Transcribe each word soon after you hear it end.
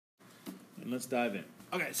and let's dive in.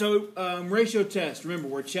 Okay, so ratio test. Remember,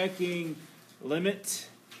 we're checking limit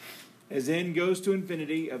as n goes to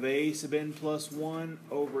infinity of a sub n plus 1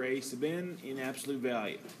 over a sub n in absolute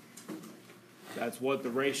value. That's what the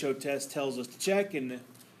ratio test tells us to check, and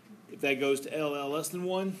if that goes to L less than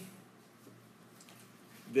 1,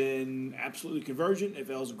 then absolutely convergent. If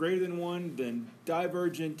L is greater than 1, then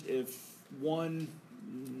divergent. If 1,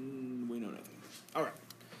 we know nothing. All right.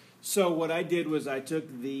 So what I did was I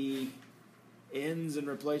took the n's and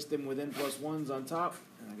replaced them with n plus 1's on top,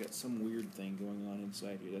 and I got some weird thing going on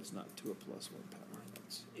inside here. That's not 2 a plus 1 power.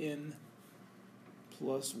 That's n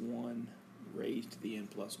plus 1 raised to the n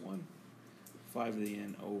plus 1, 5 to the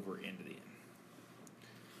n over n to the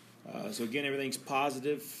n. So again, everything's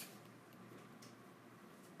positive.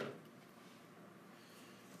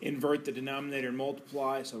 Invert the denominator and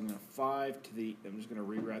multiply, so I'm going to 5 to the, I'm just going to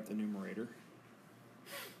rewrite the numerator.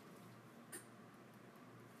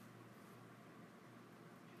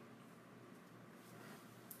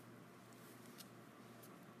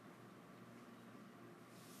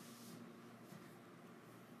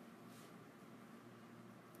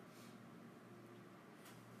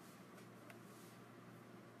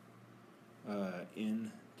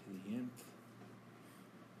 N to the nth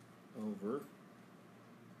over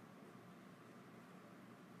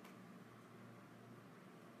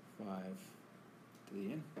 5 to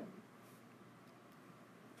the n.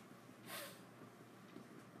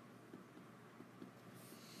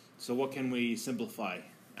 So what can we simplify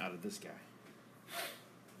out of this guy?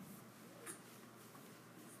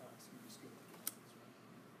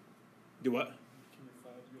 Do what?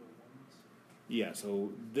 Yeah,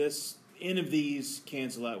 so this n of these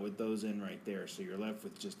cancel out with those n right there, so you're left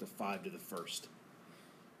with just a 5 to the first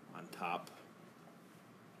on top.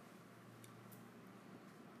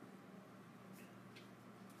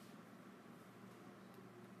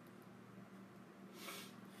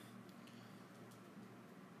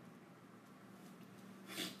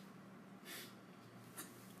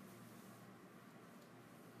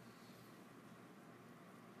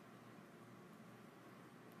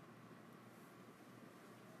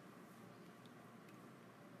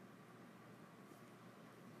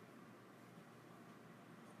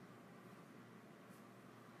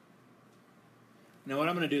 Now what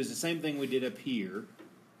I'm going to do is the same thing we did up here.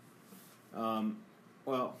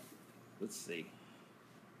 Well, let's see.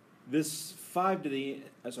 This 5 to the,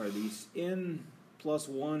 these n plus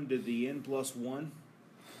 1 to the n plus 1.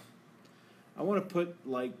 I want to put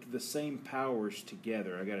like the same powers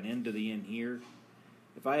together. I got an n to the n here.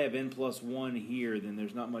 If I have n plus 1 here, then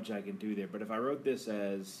there's not much I can do there. But if I wrote this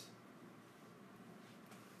as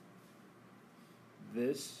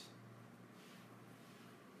this,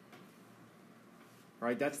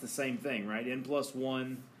 right, that's the same thing, right? N plus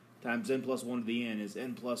 1 times n plus 1 to the n is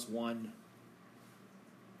n plus 1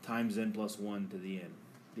 times n plus 1 to the n.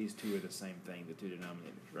 These two are the same thing, the two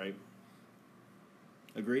denominators, right?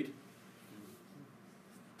 Agreed?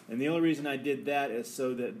 And the only reason I did that is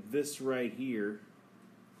so that this right here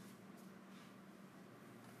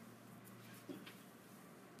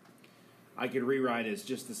I could rewrite as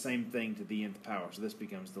just the same thing to the nth power. So this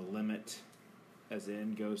becomes the limit as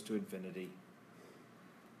n goes to infinity.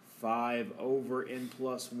 5 over n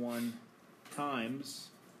plus 1 times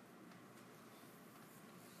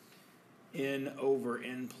n over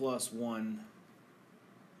n plus 1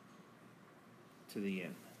 to the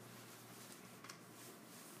n.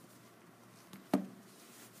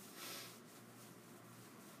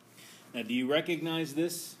 Now, do you recognize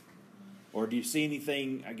this? Or do you see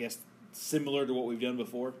anything, I guess, similar to what we've done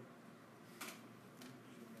before?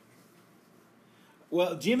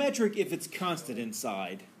 Well, geometric if it's constant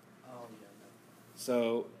inside.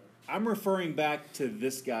 So I'm referring back to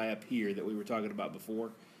this guy up here that we were talking about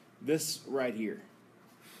before. This right here.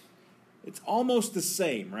 It's almost the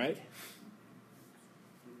same, right?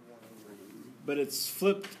 But it's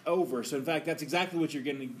flipped over. So in fact, that's exactly what you're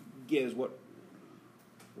going to get is what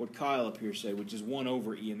Kyle up here said, which is 1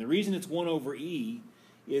 over e. And the reason it's 1 over e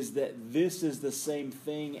is that this is the same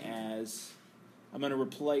thing as, I'm going to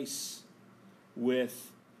replace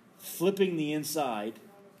with flipping the inside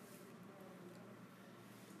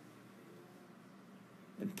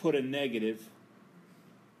and put a negative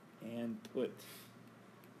and put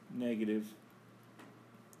negative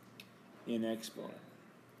in exponent.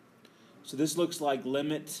 So this looks like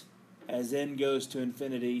limit as n goes to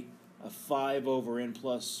infinity of 5 over n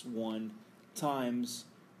plus 1 times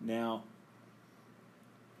now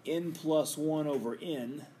n plus 1 over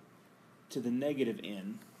n to the negative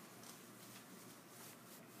n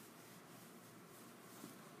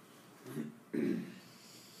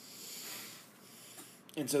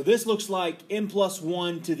And so this looks like n plus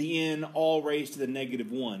 1 to the n all raised to the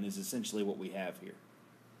negative 1 is essentially what we have here.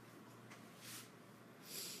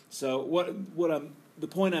 So the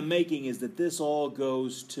point I'm making is that this all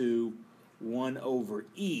goes to 1 over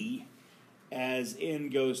e as n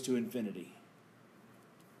goes to infinity.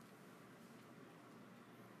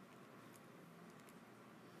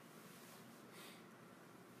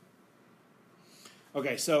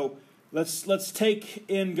 Okay, so let's take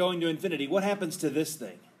n going to infinity. What happens to this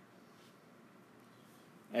thing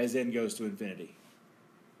as n goes to infinity?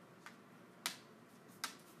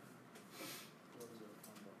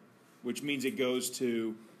 Which means it goes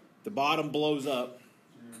to, the bottom blows up,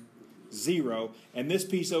 0, and this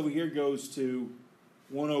piece over here goes to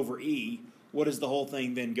 1 over e. What does the whole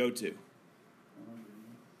thing then go to?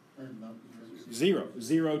 0.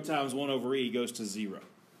 0 times 1 over e goes to 0.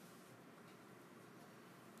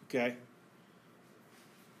 Okay?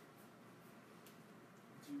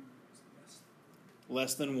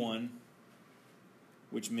 Less than 1,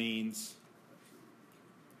 which means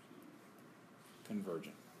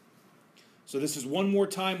convergent. So this is one more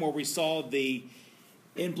time where we saw the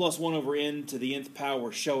n plus 1 over n to the nth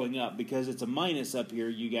power showing up. Because it's a minus up here,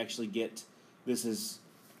 you actually get, this is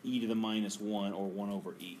e to the minus 1 or 1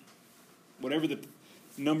 over e. Whatever the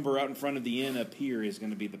number out in front of the n up here is going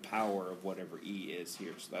to be the power of whatever e is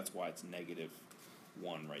here. So that's why it's negative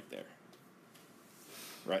 1 right there.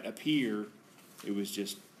 Right up here, it was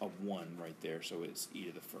just a 1 right there, so it's e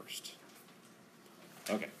to the first.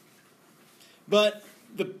 Okay. But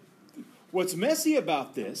what's messy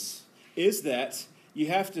about this is that you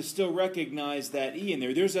have to still recognize that e in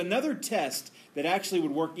there. There's another test that actually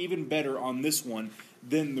would work even better on this one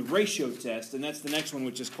than the ratio test, and that's the next one,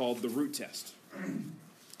 which is called the root test.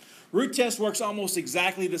 Root test works almost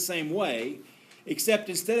exactly the same way, except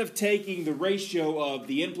instead of taking the ratio of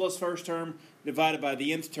the n plus first term divided by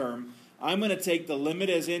the nth term, I'm going to take the limit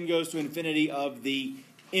as n goes to infinity of the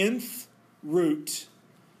nth root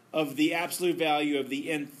of the absolute value of the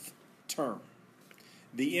nth term.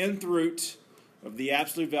 The nth root of the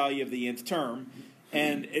absolute value of the nth term.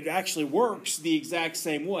 And it actually works the exact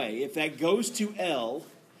same way. If that goes to L,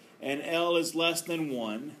 and L is less than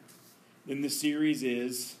 1, then the series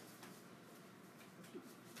is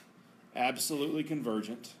absolutely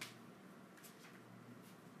convergent,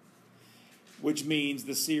 which means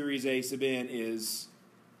the series A sub n is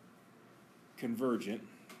convergent.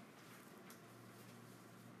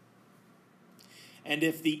 And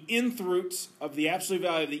if the nth root of the absolute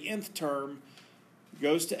value of the nth term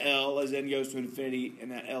goes to L as n goes to infinity,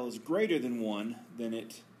 and that L is greater than 1, then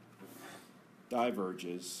it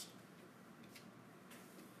diverges.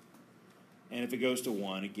 And if it goes to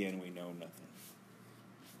 1, again, we know nothing.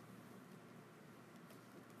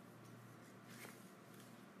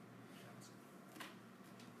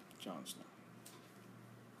 John Snow.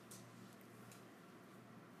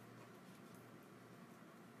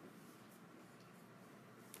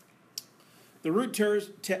 The root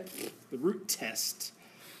test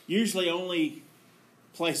usually only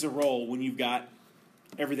plays a role when you've got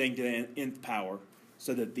everything to the nth power,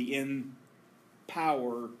 so that the n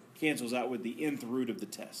power cancels out with the nth root of the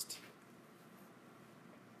test.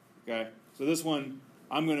 Okay? So this one,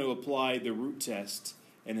 I'm going to apply the root test,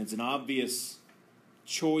 and it's an obvious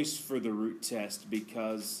choice for the root test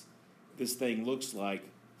because this thing looks like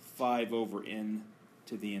 5 over n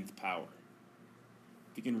to the nth power.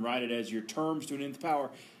 You can write it as your terms to an nth power.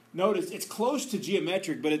 Notice it's close to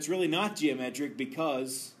geometric, but it's really not geometric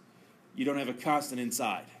because you don't have a constant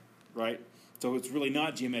inside, right? So it's really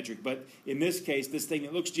not geometric. But in this case, this thing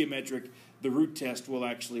that looks geometric, the root test will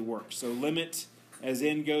actually work. So limit as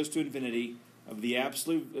n goes to infinity of the the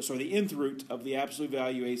nth root of the absolute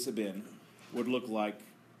value a sub n would look like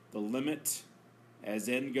the limit as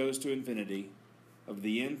n goes to infinity of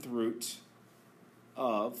the nth root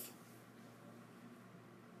of,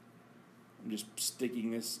 I'm just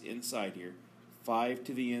sticking this inside here, 5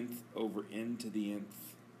 to the nth over n to the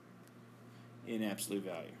nth in absolute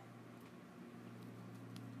value.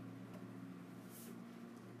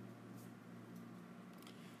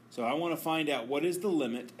 So I want to find out what is the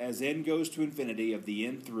limit as n goes to infinity of the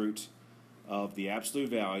nth root of the absolute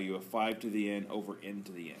value of 5 to the n over n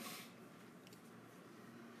to the n.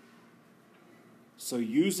 So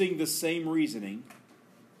using the same reasoning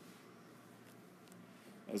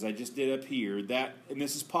as I just did up here, and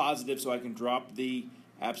this is positive, so I can drop the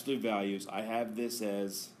absolute values. I have this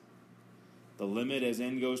as the limit as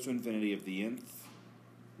n goes to infinity of the nth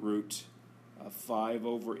root of 5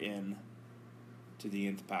 over n to the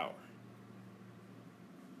nth power.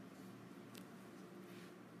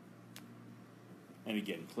 And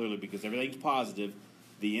again, clearly because everything's positive,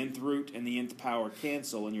 The nth root and the nth power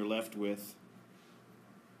cancel, and you're left with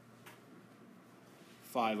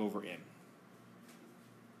 5 over n.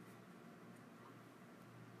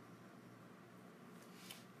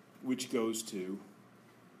 Which goes to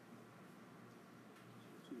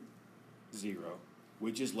 0,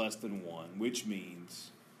 which is less than 1, which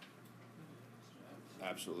means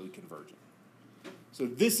absolutely convergent. So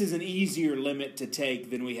this is an easier limit to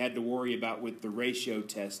take than we had to worry about with the ratio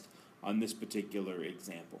test on this particular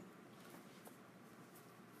example.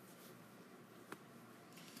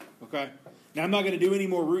 Okay? Now I'm not going to do any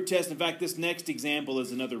more root tests. In fact, this next example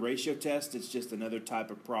is another ratio test. It's just another type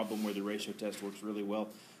of problem where the ratio test works really well.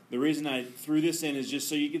 The reason I threw this in is just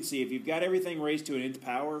so you can see if you've got everything raised to an nth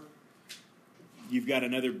power, you've got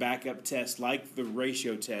another backup test like the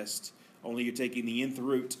ratio test, only you're taking the nth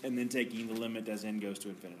root and then taking the limit as n goes to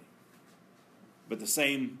infinity. But the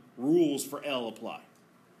same rules for L apply.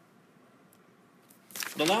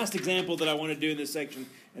 The last example that I want to do in this section,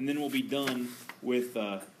 and then we'll be done with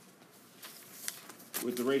the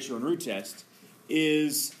ratio and root test,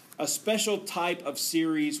 is a special type of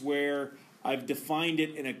series where I've defined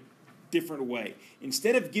it in a different way.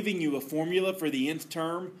 Instead of giving you a formula for the nth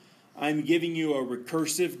term, I'm giving you a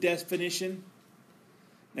recursive definition.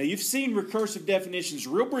 Now, you've seen recursive definitions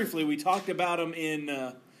real briefly. We talked about them in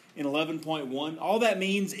 11.1. All that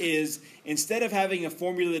means is instead of having a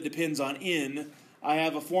formula that depends on n, I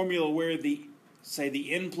have a formula where the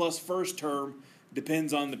n plus first term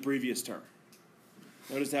depends on the previous term.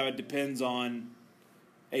 Notice how it depends on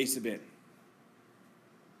a sub n.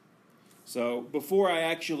 So before I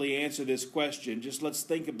actually answer this question, just let's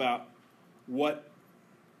think about what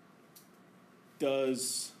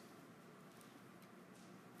does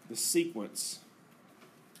the sequence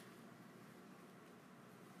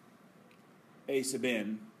a sub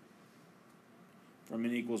n from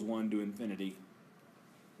n equals 1 to infinity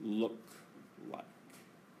look like?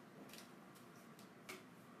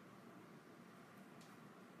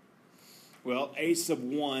 Well, a sub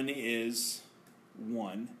 1 is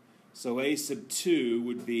 1. So a sub 2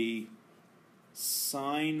 would be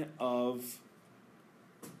sine of,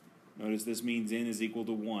 notice this means n is equal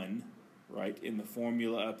to 1, right, in the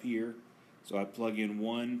formula up here. So I plug in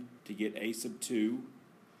 1 to get a sub 2.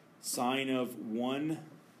 Sine of 1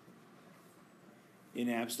 in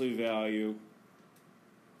absolute value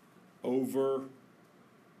over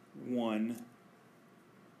 1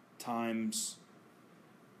 times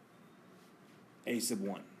a sub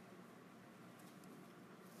 1.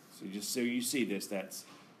 So just so you see this, that's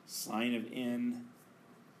sine of n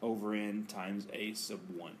over n times a sub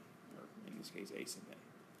 1, or in this case a sub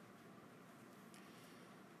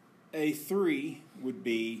n. A3 would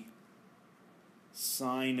be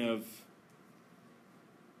sine of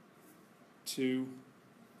 2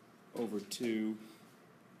 over 2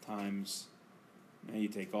 times, now you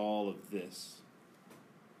take all of this,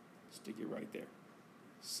 stick it right there,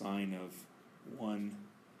 sine of 1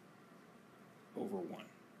 over 1.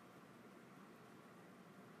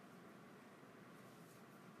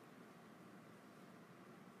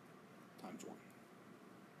 Times 1.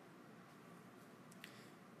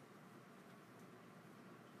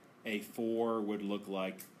 A4 would look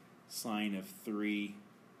like sine of 3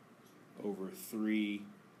 over 3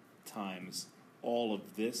 times all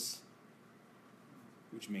of this,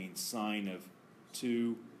 which means sine of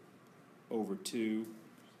 2 over 2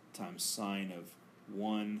 times sine of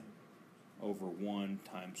 1 over 1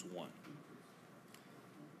 times 1.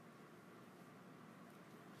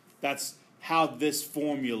 That's how this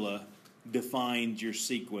formula defines your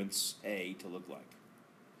sequence A to look like.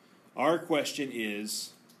 Our question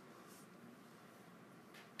is,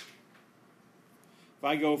 if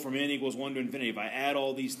I go from n equals 1 to infinity, if I add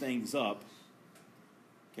all these things up,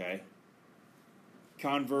 okay,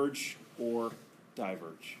 converge or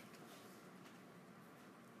diverge?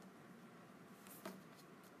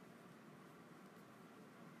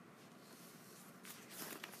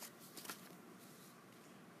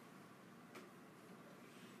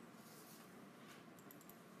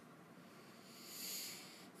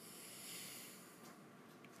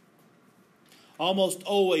 Almost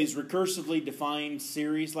always recursively defined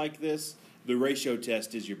series like this, the ratio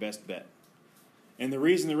test is your best bet. And the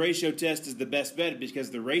reason the ratio test is the best bet is because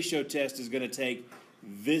the ratio test is going to take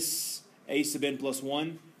this a sub n plus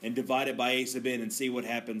 1 and divide it by a sub n and see what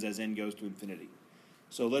happens as n goes to infinity.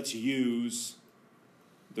 So let's use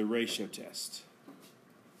the ratio test.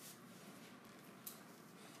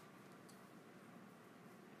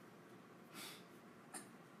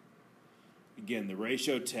 Again, the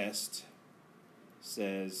ratio test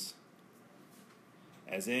says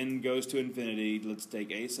as n goes to infinity, let's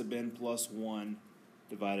take a sub n plus 1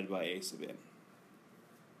 divided by a sub n.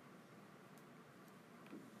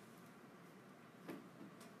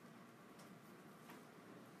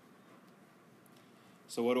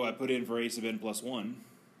 So what do I put in for a sub n plus 1?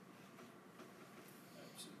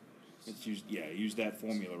 Let's use that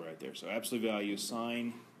formula right there. So absolute value is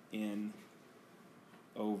sine n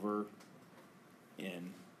over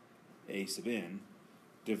n a sub n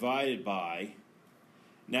divided by,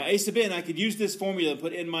 now a sub n, I could use this formula and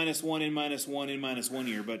put n minus 1, n minus 1, n minus 1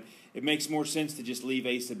 here, but it makes more sense to just leave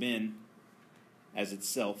a sub n as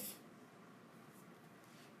itself.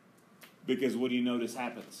 Because what do you notice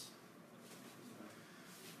happens?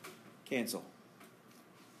 Cancel.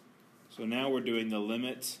 So now we're doing the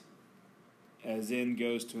limit as n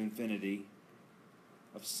goes to infinity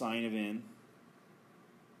of sine of n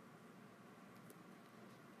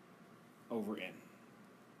over n.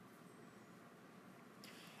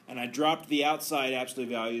 And I dropped the outside absolute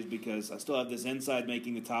values because I still have this inside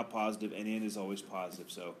making the top positive, and n is always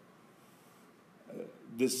positive. So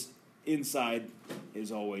this inside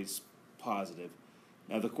is always positive.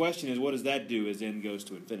 Now the question is, what does that do as n goes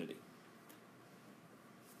to infinity?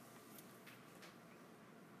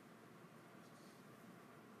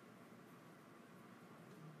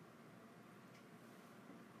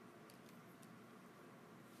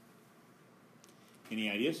 Any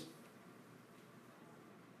ideas?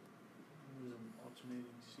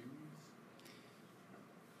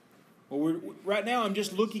 Well, right now I'm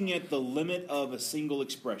just looking at the limit of a single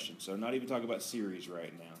expression, so not even talking about series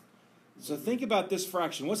right now. So think about this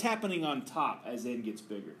fraction. What's happening on top as n gets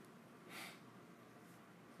bigger?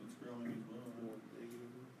 It's growing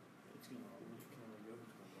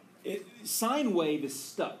as well. Sine wave is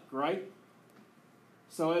stuck, right?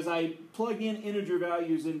 So as I plug in integer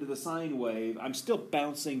values into the sine wave, I'm still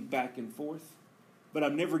bouncing back and forth, but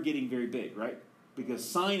I'm never getting very big, right? Because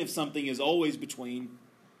sine of something is always between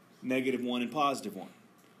 -1 and +1.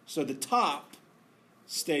 So the top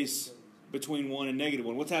stays between 1 and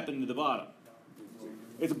 -1. What's happening to the bottom?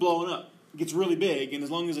 It's blowing up. It gets really big, and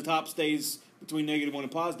as long as the top stays between -1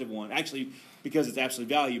 and +1, actually, because it's absolute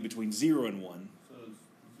value between 0 and 1,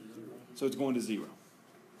 so it's going to 0.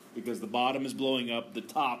 Because the bottom is blowing up, the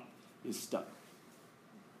top is stuck.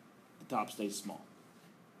 The top stays small.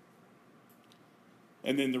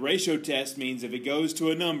 And then the ratio test means if it goes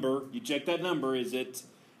to a number, you check that number, is it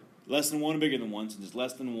less than 1 or bigger than 1? Since it's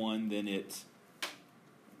less than 1, then it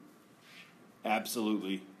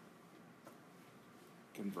absolutely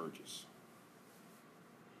converges.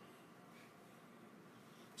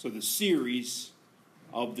 So the series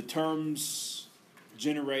of the terms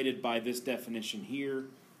generated by this definition here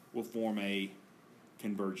will form a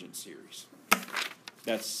convergent series.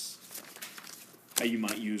 That's how you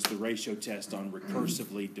might use the ratio test on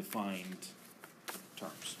recursively defined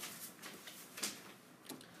terms.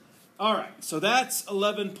 All right, so that's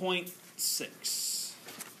 11.6.